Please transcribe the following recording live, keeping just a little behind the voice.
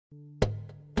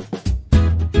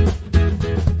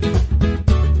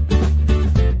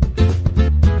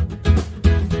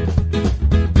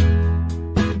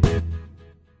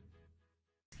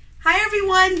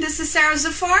everyone, this is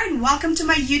Zafar and welcome to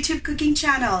my YouTube cooking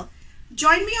channel.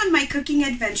 Join me on my cooking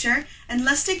adventure and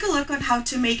let's take a look on how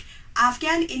to make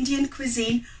Afghan Indian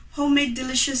cuisine homemade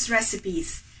delicious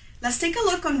recipes. Let's take a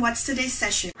look on what's today's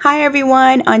session. Hi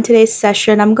everyone, on today's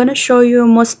session I'm going to show you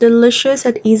most delicious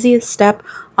and easiest step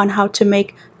on how to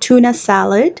make tuna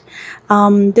salad.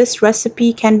 This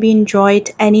recipe can be enjoyed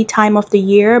any time of the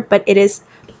year, but it is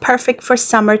perfect for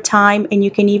summertime and you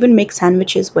can even make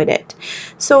sandwiches with it.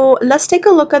 So let's take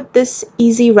a look at this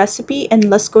easy recipe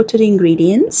and let's go to the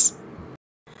ingredients.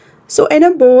 So in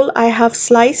a bowl I have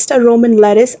sliced a Roman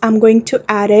lettuce. I'm going to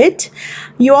add it.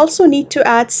 You also need to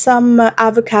add some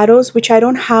avocados, which I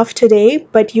don't have today,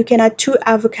 but you can add 2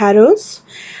 avocados.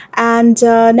 And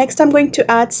next I'm going to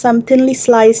add some thinly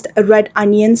sliced red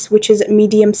onions, which is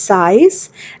medium size,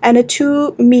 and a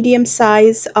 2 medium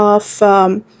size of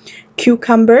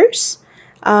cucumbers,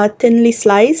 thinly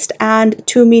sliced, and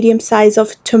 2 medium size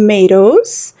of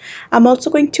tomatoes. I'm also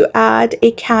going to add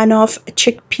a can of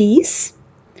chickpeas.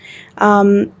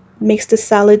 Makes the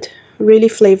salad really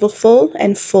flavorful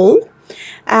and full,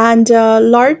 and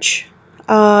large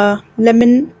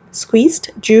lemon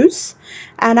squeezed juice.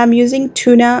 And I'm using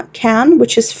tuna can,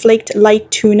 which is flaked light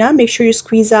tuna. Make sure you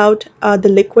squeeze out the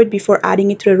liquid before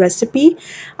adding it to the recipe.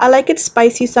 I like it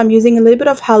spicy, so I'm using a little bit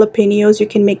of jalapenos. You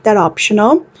can make that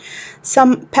optional.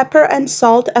 Some pepper and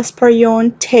salt as per your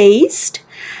own taste.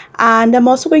 And I'm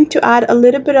also going to add a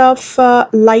little bit of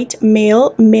light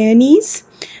mayonnaise.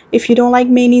 If you don't like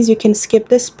mayonnaise, you can skip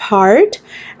this part.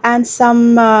 And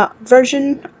some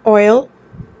virgin oil,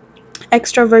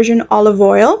 extra virgin olive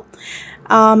oil.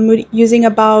 Using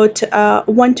about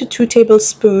 1 to 2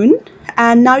 tablespoons.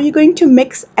 And now you're going to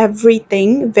mix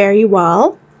everything very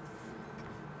well.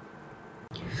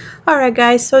 Alright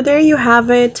guys, so there you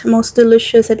have it. Most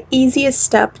delicious and easiest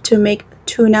step to make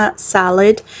tuna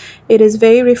salad. It is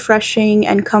very refreshing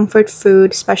and comfort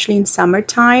food, especially in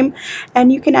summertime,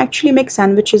 and you can actually make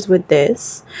sandwiches with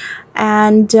this.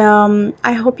 And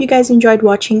I hope you guys enjoyed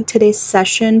watching today's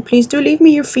session. Please do leave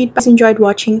me your feedback. Enjoyed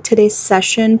watching today's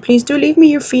session. Please do leave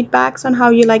me your feedbacks on how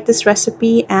you like this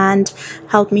recipe and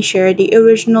help me share the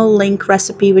original link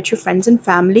recipe with your friends and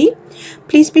family.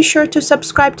 Please be sure to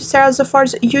subscribe to Sarah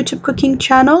Zafar's YouTube cooking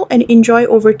channel and enjoy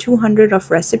over 200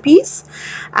 of recipes.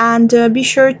 And be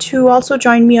sure to also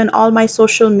join me on all my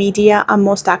social media. I'm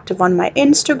most active on my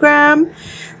Instagram.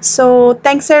 So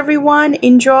thanks everyone.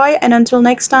 Enjoy, and until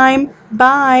next time,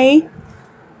 bye.